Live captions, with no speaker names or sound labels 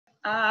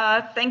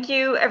Thank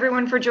you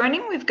everyone for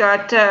joining. We've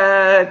got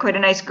quite a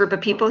nice group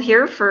of people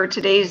here for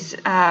today's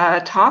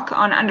talk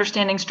on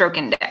understanding stroke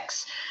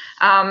index.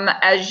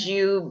 As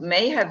you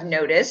may have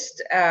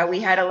noticed,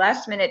 we had a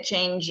last minute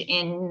change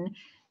in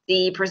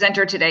the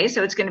presenter today,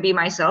 so it's going to be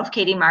myself,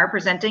 Katie Marr,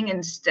 presenting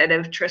instead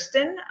of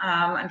Tristan.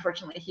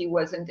 Unfortunately, he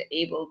wasn't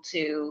able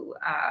to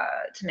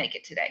make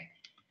it today.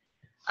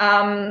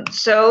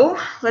 So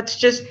let's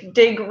just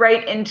dig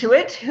right into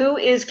it. Who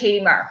is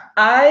Katie Marr?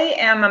 I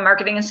am a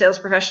marketing and sales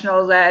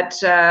professional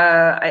that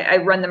I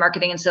run the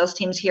marketing and sales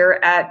teams here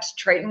at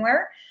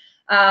Tritonware.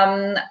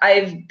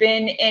 I've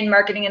been in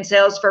marketing and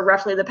sales for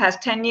roughly the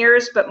past 10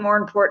 years, but more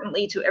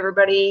importantly to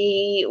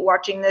everybody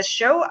watching this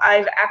show,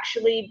 I've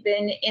actually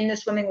been in the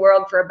swimming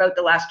world for about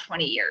the last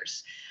 20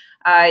 years.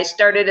 I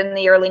started in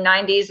the early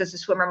 90s as a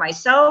swimmer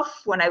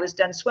myself. When I was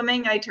done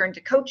swimming, I turned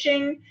to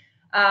coaching.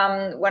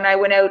 When I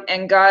went out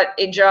and got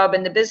a job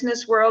in the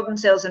business world in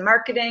sales and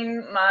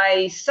marketing,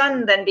 my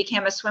son then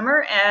became a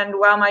swimmer. And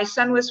while my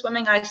son was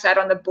swimming, I sat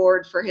on the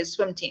board for his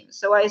swim team.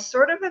 So I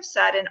sort of have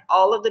sat in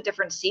all of the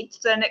different seats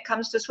when it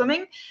comes to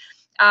swimming.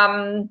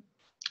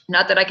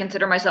 Not that I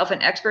consider myself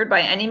an expert by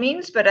any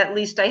means, but at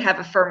least I have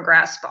a firm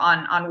grasp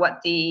on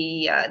what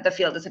the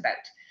field is about.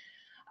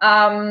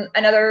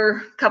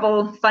 Another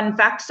couple fun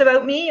facts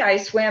about me. I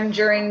swam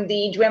during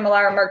the Joanne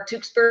Millar, Mark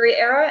Tewksbury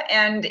era,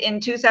 and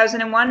in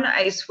 2001,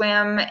 I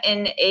swam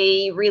in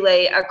a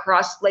relay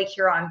across Lake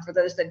Huron. For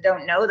those that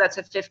don't know, that's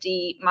a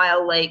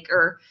 50-mile lake,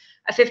 or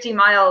a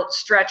 50-mile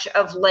stretch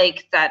of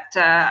lake that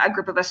a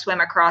group of us swam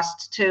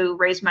across to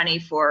raise money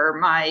for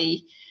my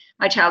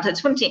childhood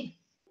swim team.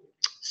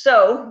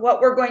 So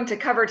what we're going to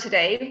cover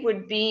today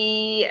would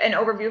be an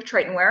overview of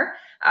Tritonware.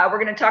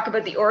 We're going to talk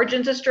about the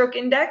origins of stroke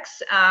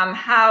index,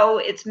 how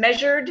it's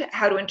measured,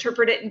 how to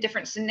interpret it in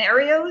different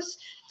scenarios,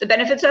 the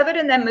benefits of it,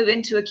 and then move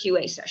into a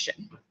QA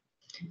session.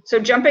 So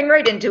jumping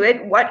right into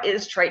it, what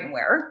is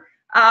Tritonware?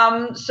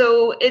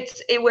 So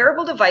it's a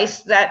wearable device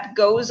that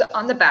goes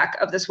on the back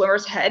of the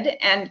swimmer's head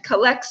and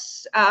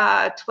collects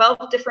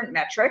 12 different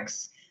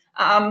metrics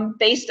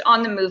based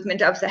on the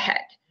movement of the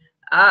head.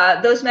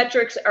 Those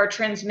metrics are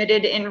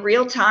transmitted in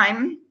real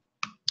time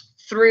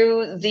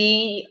through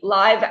the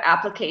live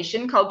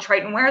application called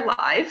Tritonware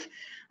Live.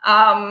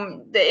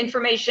 The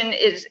information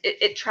is,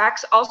 it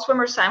tracks all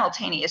swimmers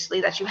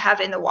simultaneously that you have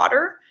in the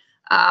water,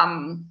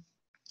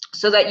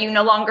 so that you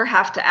no longer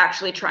have to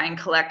actually try and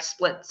collect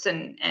splits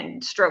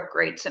and stroke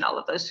rates and all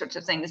of those sorts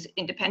of things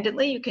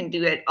independently. You can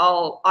do it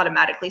all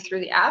automatically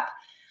through the app.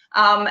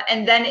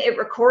 And then it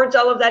records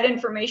all of that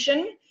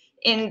information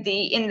in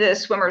the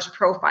swimmer's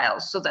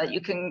profiles so that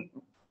you can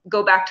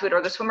go back to it,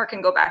 or the swimmer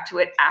can go back to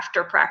it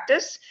after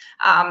practice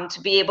to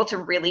be able to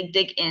really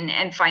dig in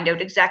and find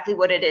out exactly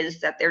what it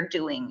is that they're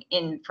doing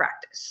in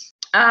practice.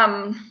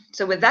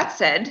 So with that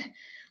said,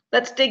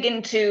 let's dig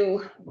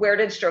into where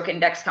did stroke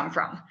index come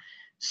from.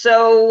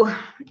 So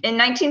in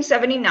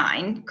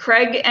 1979,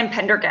 Craig and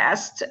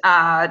Pendergast,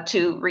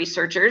 two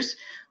researchers,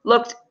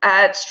 looked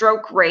at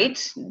stroke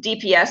rate,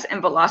 DPS,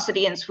 and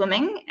velocity in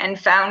swimming and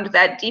found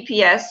that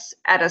DPS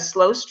at a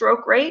slow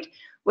stroke rate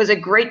was a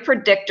great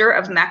predictor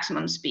of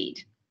maximum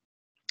speed.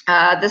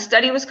 The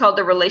study was called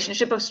The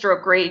Relationship of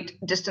Stroke Rate,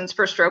 Distance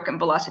per Stroke, and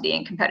Velocity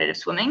in Competitive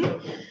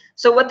Swimming.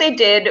 So what they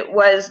did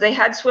was they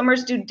had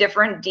swimmers do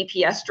different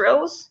DPS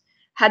drills,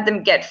 had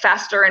them get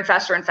faster and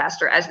faster and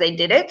faster as they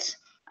did it.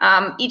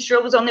 Each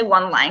drill was only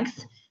one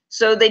length.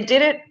 So they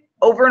did it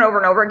over and over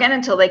and over again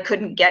until they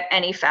couldn't get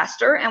any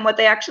faster. And what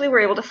they actually were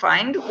able to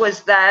find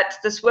was that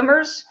the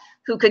swimmers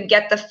who could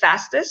get the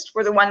fastest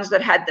were the ones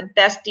that had the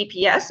best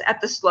DPS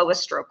at the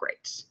slowest stroke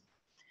rates.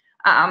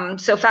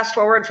 So fast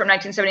forward from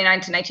 1979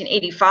 to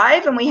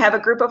 1985, and we have a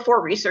group of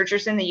 4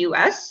 researchers in the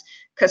US,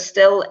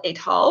 Castile et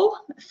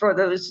al., for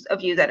those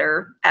of you that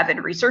are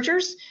avid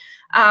researchers.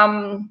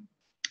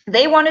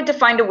 They wanted to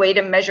find a way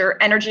to measure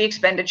energy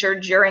expenditure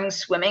during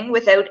swimming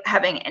without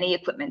having any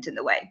equipment in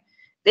the way.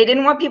 They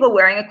didn't want people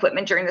wearing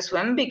equipment during the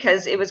swim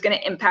because it was going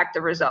to impact the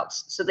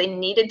results. So they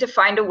needed to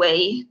find a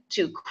way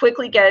to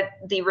quickly get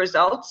the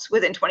results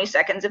within 20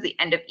 seconds of the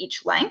end of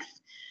each length.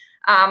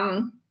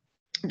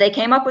 They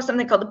came up with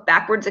something called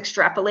backwards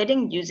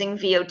extrapolating using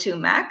VO2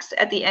 max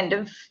at the end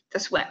of the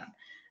swim.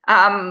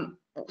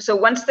 So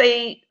once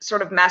they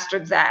sort of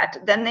mastered that,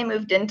 then they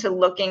moved into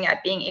looking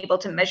at being able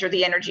to measure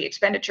the energy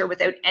expenditure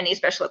without any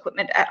special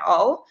equipment at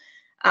all.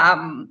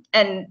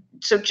 And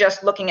so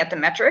just looking at the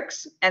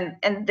metrics, and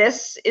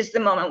this is the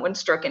moment when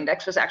stroke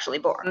index was actually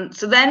born.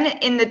 So then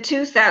in the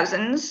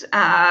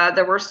 2000s,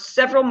 there were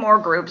several more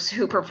groups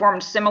who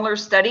performed similar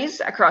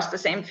studies across the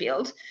same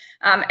field.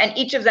 And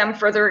each of them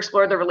further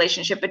explored the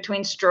relationship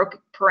between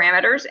stroke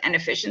parameters and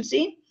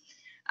efficiency.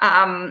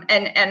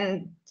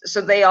 And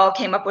so they all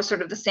came up with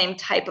sort of the same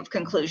type of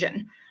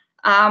conclusion.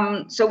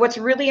 So what's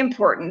really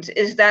important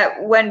is that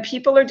when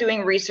people are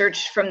doing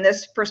research from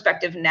this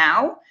perspective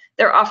now,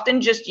 they're often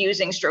just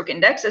using stroke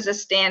index as a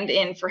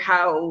stand-in for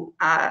how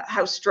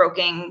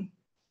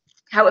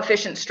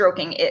efficient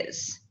stroking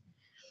is.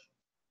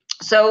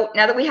 So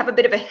now that we have a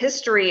bit of a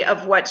history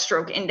of what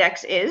stroke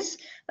index is,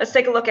 let's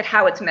take a look at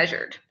how it's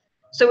measured.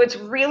 So it's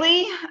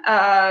really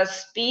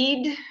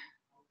speed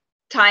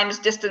times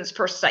distance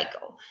per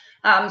cycle.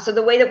 So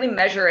the way that we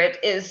measure it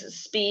is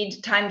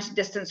speed times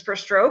distance per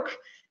stroke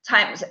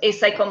times a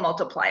cycle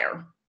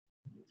multiplier.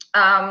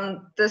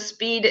 The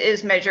speed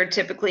is measured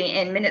typically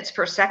in minutes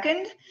per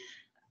second.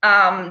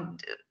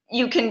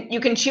 You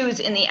can choose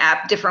in the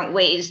app different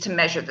ways to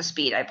measure the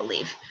speed, I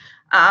believe.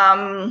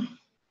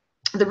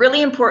 The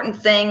really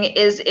important thing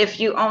is if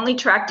you only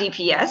track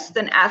DPS,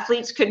 then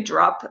athletes could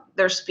drop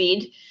their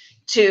speed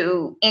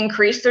to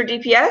increase their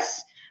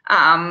DPS,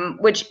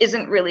 which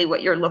isn't really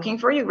what you're looking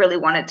for. You really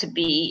want it to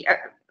be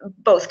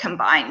both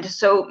combined.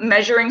 So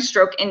measuring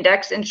stroke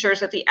index ensures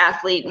that the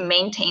athlete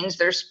maintains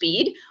their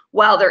speed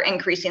while they're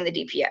increasing the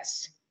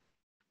DPS.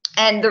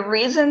 And the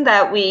reason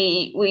that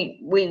we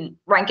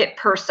rank it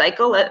per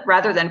cycle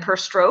rather than per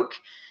stroke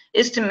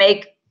is to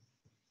make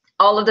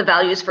all of the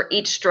values for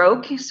each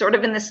stroke sort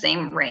of in the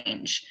same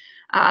range.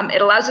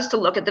 It allows us to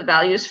look at the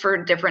values for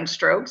different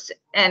strokes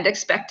and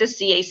expect to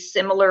see a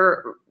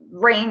similar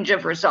range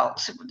of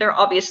results. They're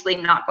obviously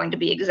not going to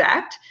be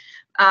exact,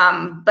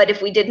 but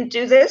if we didn't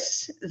do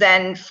this,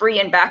 then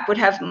free and back would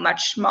have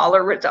much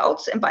smaller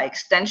results, and by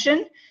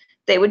extension,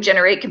 they would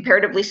generate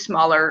comparatively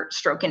smaller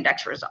stroke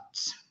index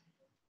results.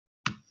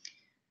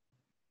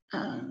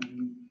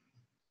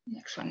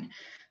 Next one.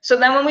 So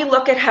then when we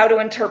look at how to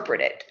interpret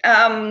it,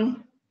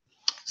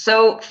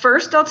 so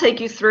first I'll take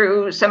you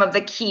through some of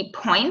the key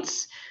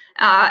points,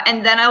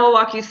 and then I will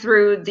walk you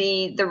through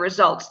the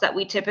results that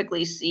we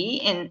typically see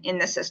in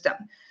the system.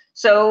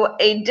 So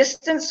a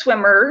distance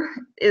swimmer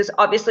is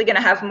obviously going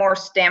to have more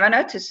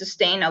stamina to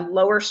sustain a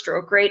lower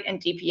stroke rate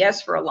and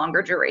DPS for a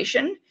longer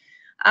duration.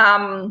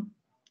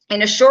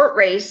 In a short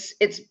race,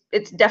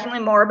 it's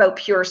definitely more about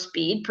pure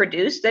speed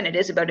produced than it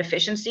is about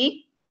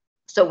efficiency.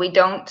 So we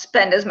don't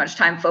spend as much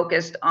time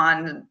focused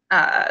on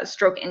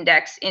stroke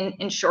index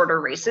in shorter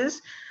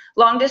races.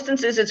 Long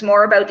distances, it's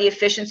more about the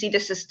efficiency to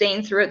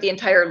sustain throughout the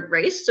entire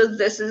race. So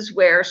this is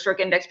where stroke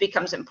index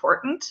becomes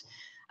important.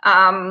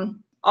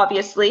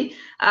 Obviously,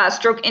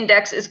 stroke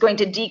index is going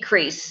to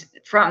decrease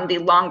from the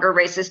longer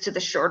races to the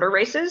shorter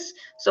races.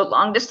 So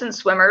long distance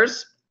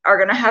swimmers are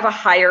going to have a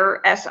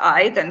higher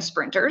SI than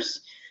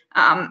sprinters.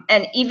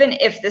 And even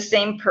if the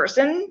same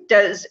person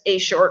does a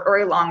short or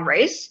a long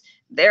race,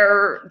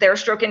 their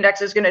stroke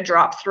index is going to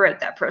drop throughout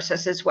that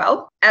process as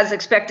well. As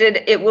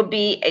expected, it will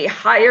be a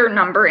higher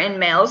number in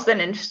males than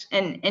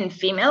in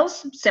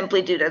females,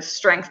 simply due to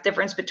strength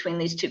difference between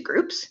these two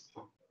groups.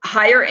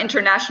 Higher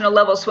international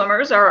level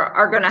swimmers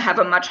are going to have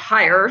a much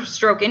higher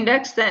stroke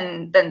index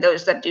than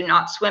those that do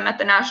not swim at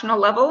the national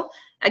level.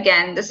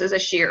 Again, this is a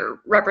sheer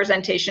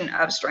representation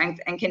of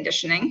strength and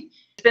conditioning.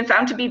 It's been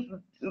found to be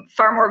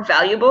far more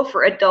valuable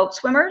for adult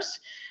swimmers,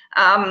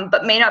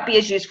 but may not be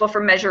as useful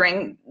for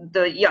measuring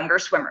the younger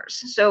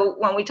swimmers. So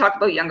when we talk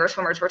about younger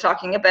swimmers, we're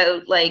talking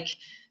about like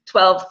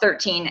 12,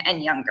 13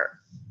 and younger.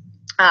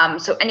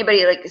 So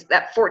anybody like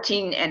that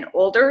 14 and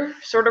older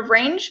sort of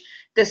range,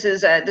 this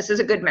is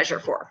a good measure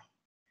for.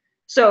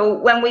 So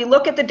when we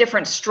look at the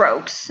different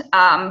strokes,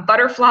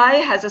 butterfly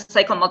has a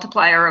cycle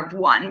multiplier of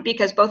 1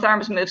 because both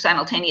arms move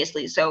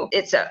simultaneously. So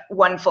it's a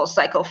 1 full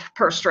cycle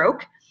per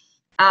stroke.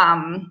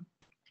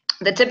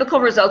 The typical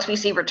results we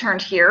see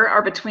returned here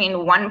are between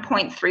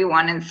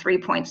 1.31 and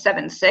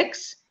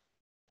 3.76,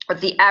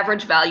 with the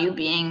average value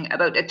being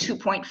about a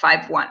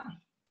 2.51.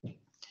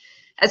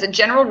 As a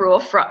general rule,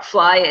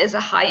 fly is a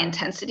high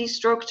intensity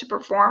stroke to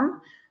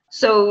perform,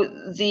 so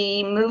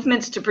the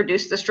movements to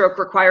produce the stroke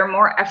require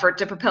more effort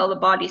to propel the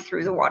body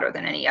through the water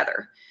than any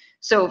other.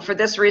 So for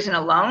this reason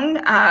alone,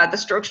 the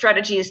stroke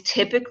strategy is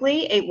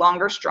typically a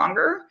longer,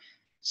 stronger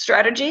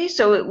strategy,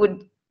 so it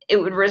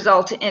would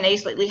result in a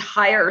slightly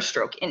higher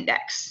stroke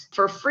index.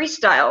 For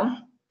freestyle,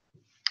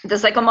 the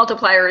cycle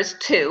multiplier is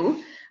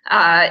 2.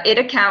 It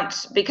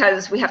accounts,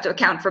 because we have to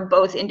account for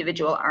both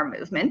individual arm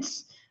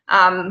movements.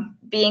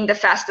 Being the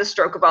fastest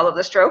stroke of all of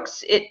the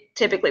strokes, it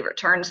typically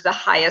returns the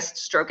highest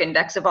stroke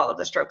index of all of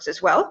the strokes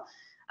as well.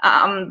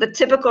 The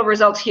typical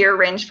results here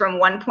range from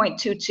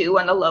 1.22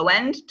 on the low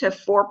end to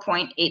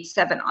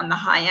 4.87 on the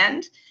high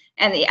end.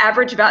 And the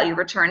average value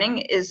returning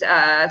is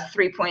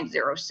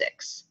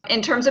 3.06.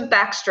 In terms of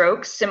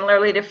backstroke,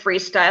 similarly to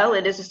freestyle,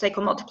 it is a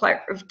cycle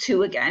multiplier of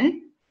 2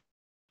 again.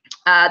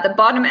 The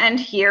bottom end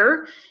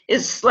here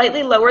is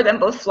slightly lower than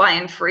both fly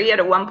and free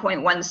at a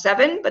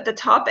 1.17, but the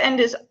top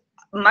end is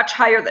much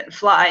higher than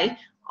fly,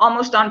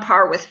 almost on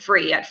par with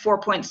free at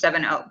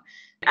 4.70.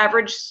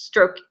 Average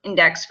stroke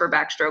index for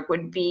backstroke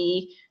would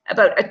be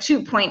about a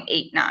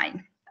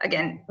 2.89.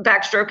 Again,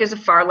 backstroke is a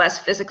far less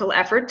physical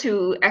effort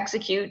to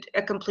execute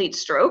a complete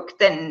stroke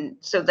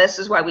so this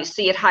is why we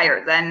see it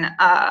higher than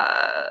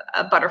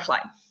a butterfly.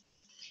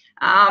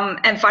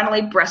 And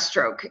finally,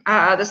 breaststroke.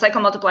 The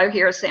cycle multiplier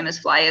here is same as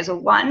fly, is a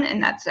 1,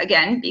 and that's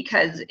again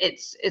because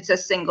it's a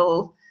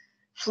single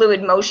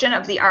fluid motion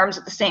of the arms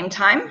at the same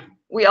time.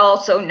 We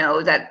also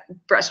know that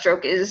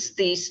breaststroke is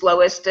the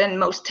slowest and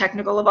most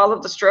technical of all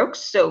of the strokes,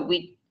 so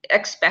we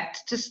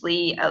expect to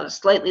see a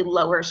slightly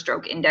lower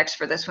stroke index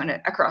for this one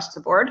across the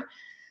board.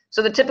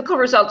 So the typical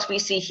results we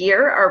see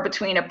here are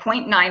between a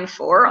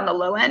 0.94 on the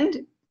low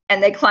end,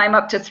 and they climb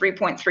up to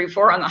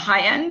 3.34 on the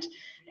high end,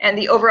 and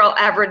the overall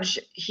average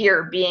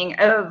here being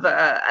of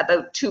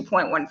about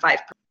 2.15.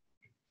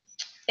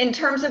 In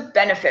terms of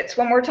benefits,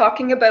 when we're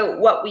talking about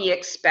what we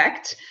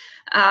expect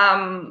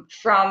from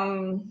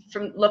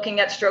looking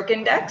at stroke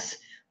index,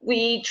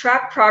 we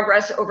track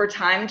progress over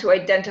time to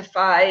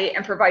identify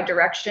and provide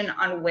direction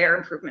on where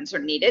improvements are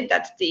needed.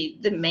 That's the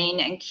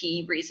main and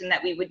key reason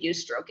that we would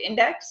use stroke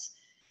index.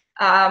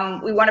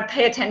 We want to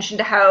pay attention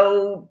to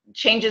how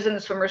changes in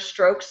the swimmer's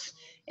strokes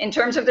in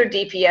terms of their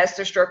DPS,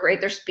 their stroke rate,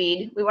 their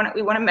speed. We want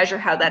to measure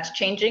how that's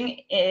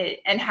changing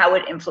and how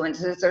it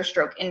influences their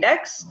stroke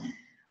index.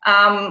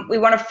 We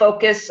want to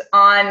focus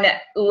on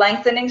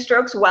lengthening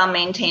strokes while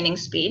maintaining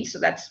speed. So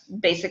that's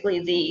basically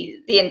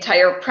the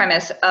entire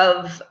premise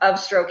of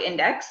stroke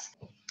index.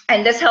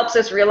 And this helps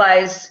us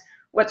realize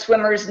what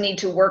swimmers need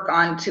to work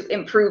on to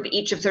improve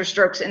each of their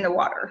strokes in the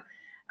water.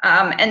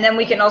 And then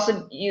we can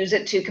also use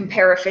it to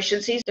compare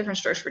efficiencies, different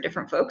strokes for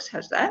different folks.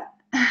 How's that?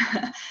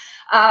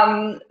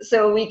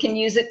 So we can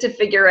use it to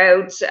figure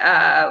out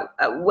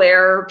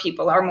where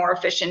people are more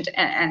efficient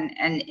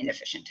and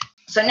inefficient.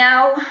 So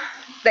now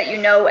that you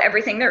know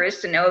everything there is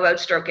to know about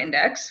stroke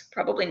index,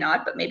 probably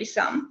not, but maybe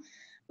some,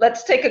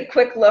 let's take a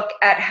quick look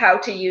at how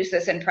to use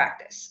this in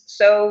practice.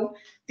 So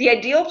the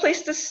ideal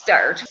place to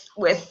start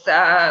with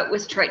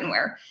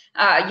Tritonware,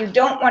 you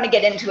don't want to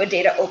get into a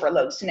data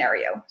overload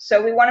scenario.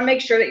 So we want to make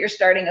sure that you're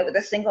starting out with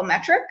a single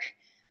metric.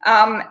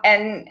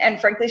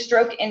 And frankly,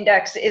 stroke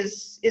index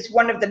is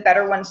one of the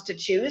better ones to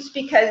choose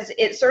because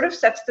it sort of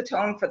sets the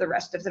tone for the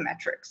rest of the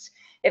metrics.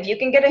 If you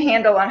can get a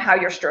handle on how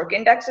your stroke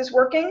index is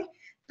working,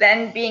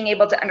 then being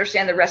able to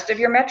understand the rest of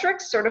your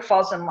metrics sort of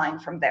falls in line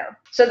from there.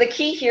 So the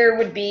key here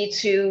would be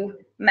to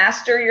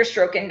master your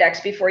stroke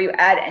index before you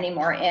add any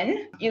more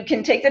in. You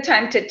can take the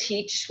time to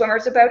teach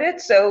swimmers about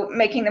it, so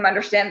making them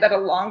understand that a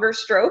longer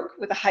stroke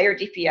with a higher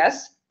DPS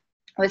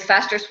with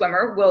faster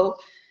swimmer will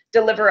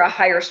deliver a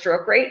higher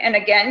stroke rate. And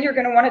again, you're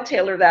going to want to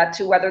tailor that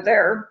to whether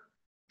they're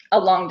a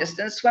long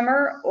distance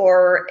swimmer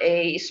or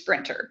a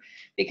sprinter,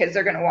 because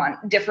they're going to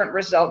want different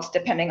results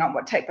depending on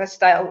what type of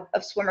style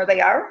of swimmer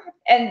they are.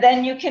 And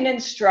then you can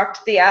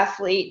instruct the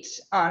athlete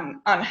on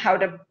how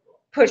to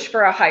push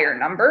for a higher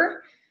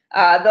number.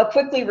 They'll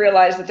quickly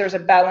realize that there's a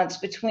balance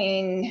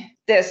between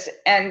this,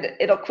 and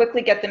it'll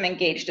quickly get them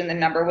engaged in the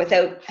number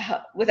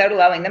without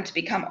allowing them to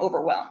become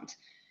overwhelmed.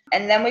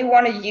 And then we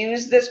want to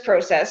use this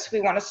process.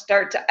 We want to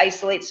start to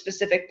isolate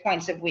specific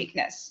points of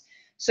weakness.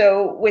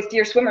 So with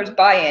your swimmer's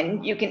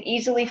buy-in, you can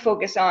easily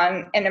focus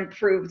on and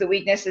improve the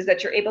weaknesses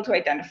that you're able to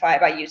identify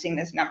by using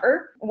this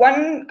number.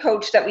 One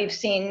coach that we've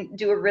seen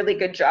do a really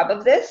good job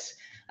of this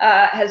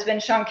has been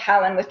Sean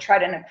Callan with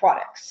Trident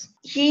Aquatics.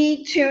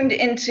 He tuned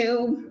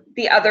into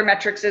the other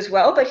metrics as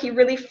well, but he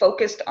really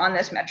focused on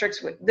this metric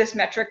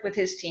with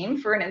his team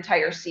for an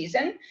entire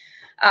season.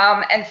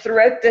 And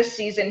throughout this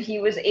season, he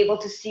was able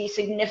to see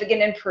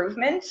significant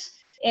improvements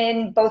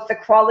in both the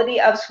quality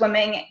of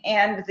swimming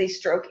and the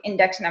stroke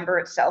index number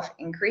itself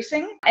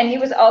increasing. And he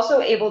was also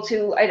able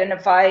to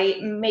identify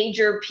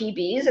major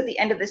PBs at the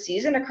end of the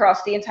season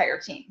across the entire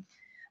team.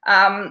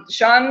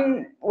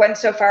 Sean went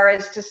so far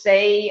as to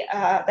say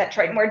that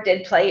Tritonware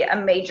did play a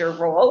major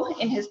role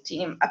in his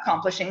team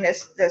accomplishing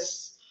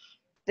this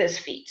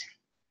feat.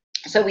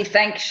 So we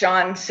thank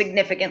Sean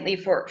significantly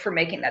for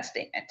making that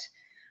statement.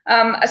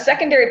 A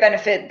secondary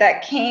benefit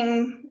that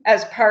came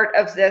as part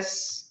of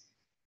this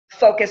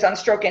focus on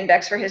stroke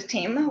index for his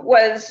team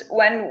was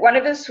when one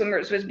of his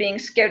swimmers was being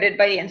scouted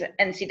by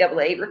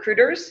NCAA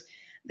recruiters.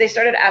 They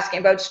started asking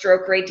about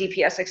stroke rate,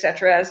 DPS,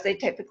 etc., as they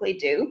typically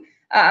do.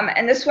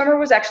 And this swimmer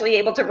was actually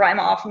able to rhyme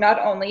off not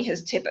only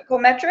his typical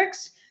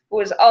metrics, but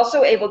was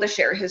also able to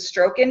share his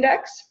stroke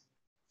index,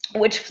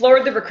 which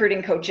floored the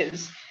recruiting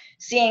coaches,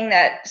 seeing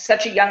that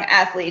such a young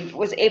athlete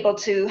was able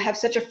to have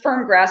such a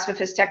firm grasp of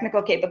his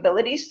technical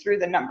capabilities through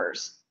the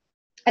numbers.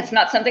 It's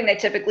not something they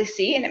typically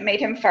see, and it made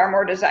him far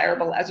more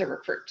desirable as a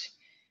recruit.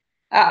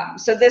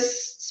 So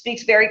this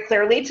speaks very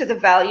clearly to the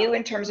value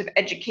in terms of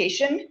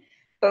education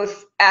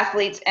both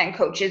athletes and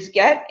coaches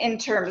get in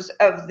terms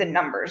of the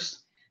numbers.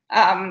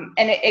 And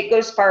it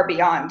goes far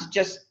beyond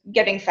just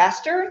getting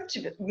faster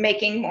to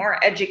making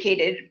more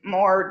educated,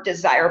 more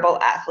desirable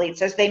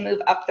athletes as they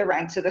move up the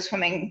ranks of the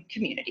swimming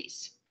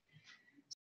communities.